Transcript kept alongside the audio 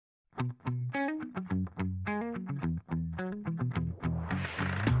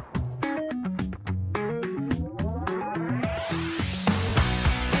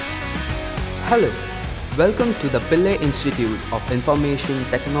Hello, welcome to the PIIT Institute of Information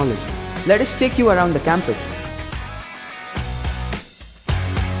Technology. Let us take you around the campus.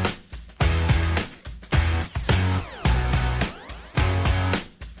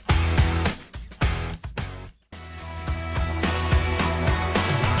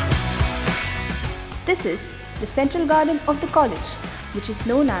 This is the central garden of the college, which is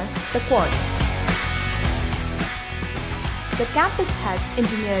known as the Quad. The campus has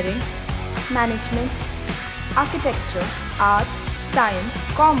engineering, management, architecture, arts, science,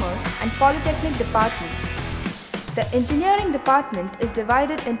 commerce, and polytechnic departments. The engineering department is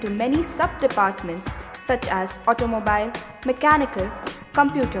divided into many sub-departments such as automobile, mechanical,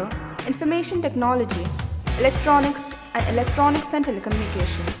 computer, information technology, electronics, and electronics and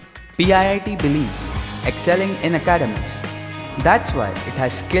telecommunication. PIIT believes excelling in academics. That's why it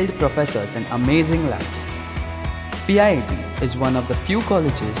has skilled professors and amazing labs. PIIT is one of the few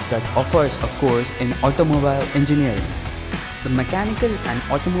colleges that offers a course in automobile engineering. The mechanical and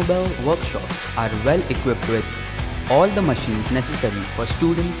automobile workshops are well equipped with all the machines necessary for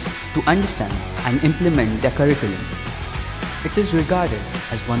students to understand and implement their curriculum. It is regarded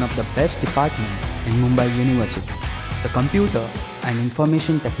as one of the best departments in Mumbai University. The computer and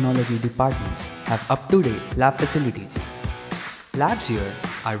information technology departments have up-to-date lab facilities. Labs here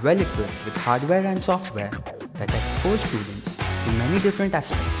are well equipped with hardware and software that expose students to many different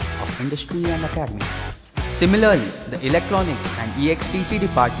aspects of industry and academy. Similarly, the electronics and EXTC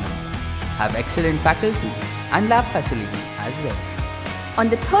department have excellent faculty and lab facilities as well. On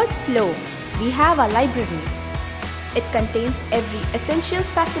the third floor, we have a library. It contains every essential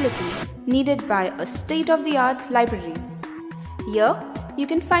facility needed by a state-of-the-art library. Here, you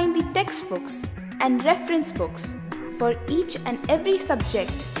can find the textbooks and reference books for each and every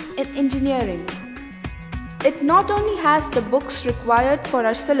subject in engineering. It not only has the books required for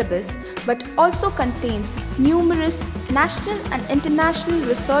our syllabus, but also contains numerous national and international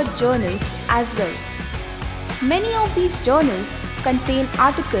research journals as well. Many of these journals contain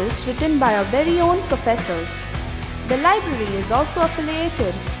articles written by our very own professors. The library is also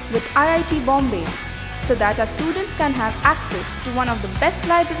affiliated with IIT Bombay, so that our students can have access to one of the best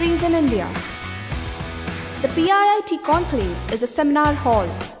libraries in India. The PIIT Conclave is a seminar hall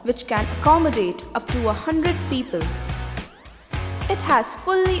which can accommodate up to 100 people. It has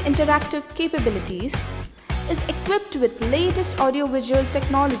fully interactive capabilities, is equipped with latest audiovisual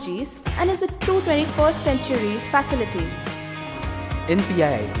technologies, and is a true 21st century facility. In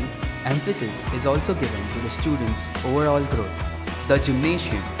PIIT, emphasis is also given to the students' overall growth. The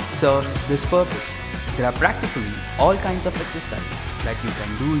gymnasium serves this purpose. There are practically all kinds of exercises that you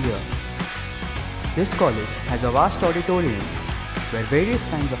can do here. This college has a vast auditorium where various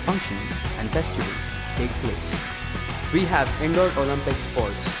kinds of functions and festivals take place. We have indoor Olympic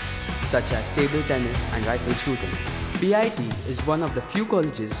sports such as table tennis and rifle shooting. PIIT is one of the few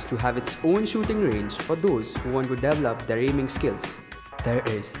colleges to have its own shooting range for those who want to develop their aiming skills. There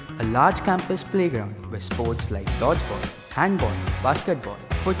is a large campus playground where sports like dodgeball, handball, basketball,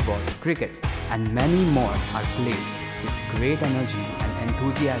 football, cricket, and many more are played with great energy and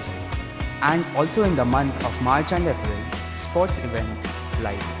enthusiasm. And also in the month of March and April, sports events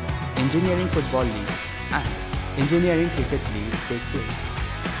like Engineering Football League and Engineering Cricket League take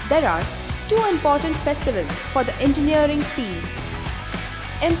place. There are two important festivals for the engineering fields: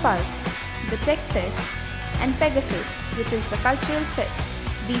 Impulse, the Tech Fest, and Pegasus, which is the Cultural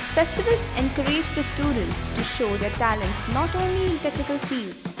Fest. These festivals encourage the students to show their talents not only in technical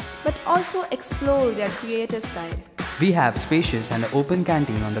fields, but also explore their creative side. We have spacious and open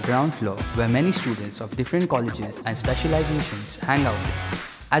canteen on the ground floor where many students of different colleges and specializations hang out.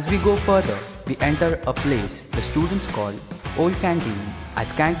 As we go further, we enter a place the students call Old Canteen,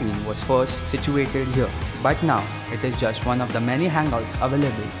 as canteen was first situated here, but now it is just one of the many hangouts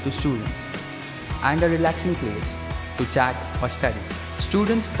available to students and a relaxing place to chat or study.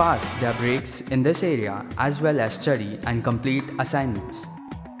 Students pass their breaks in this area as well as study and complete assignments.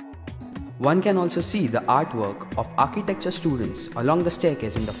 One can also see the artwork of architecture students along the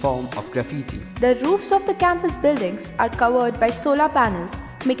staircase in the form of graffiti. The roofs of the campus buildings are covered by solar panels,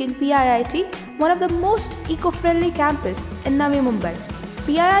 making PIIT one of the most eco-friendly campus in Navi Mumbai.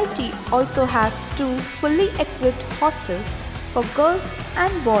 PIIT also has two fully equipped hostels for girls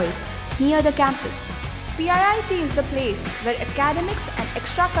and boys near the campus. PIIT is the place where academics and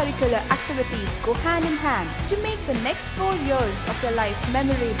extracurricular activities go hand in hand to make the next 4 years of your life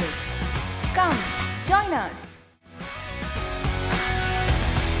memorable. Come, join us!